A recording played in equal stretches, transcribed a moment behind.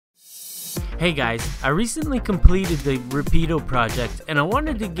Hey guys, I recently completed the Rapido project and I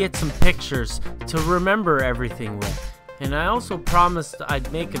wanted to get some pictures to remember everything with. And I also promised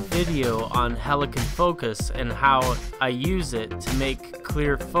I'd make a video on Helicon Focus and how I use it to make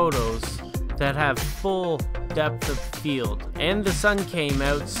clear photos that have full depth of field. And the sun came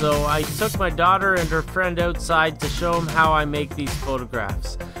out, so I took my daughter and her friend outside to show them how I make these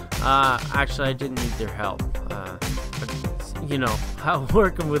photographs. Actually, I didn't need their help. But you know, how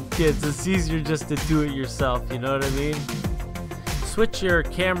working with kids, it's easier just to do it yourself, you know what I mean? Switch your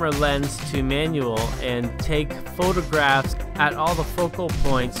camera lens to manual and take photographs at all the focal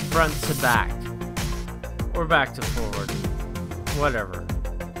points front to back. Or back to forward. Whatever.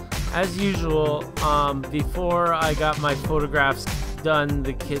 As usual, before I got my photographs done,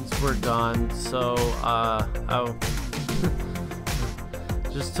 the kids were gone, so I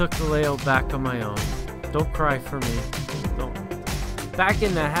just took the layout back on my own. Don't cry for me. Don't. Back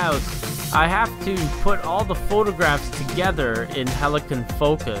in the house, I have to put all the photographs together in Helicon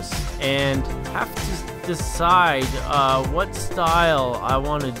Focus and have to decide what style I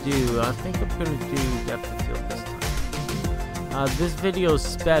want to do. I think I'm going to do depth of field this time. This video is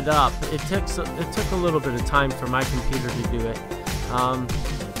sped up. It took a little bit of time for my computer to do it.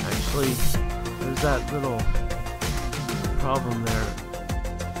 Actually, there's that little problem there.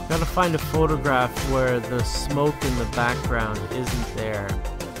 Gotta find a photograph where the smoke in the background isn't there.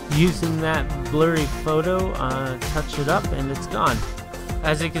 Using that blurry photo, touch it up and it's gone.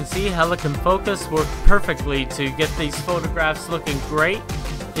 As you can see, Helicon Focus worked perfectly to get these photographs looking great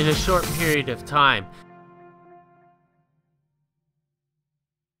in a short period of time.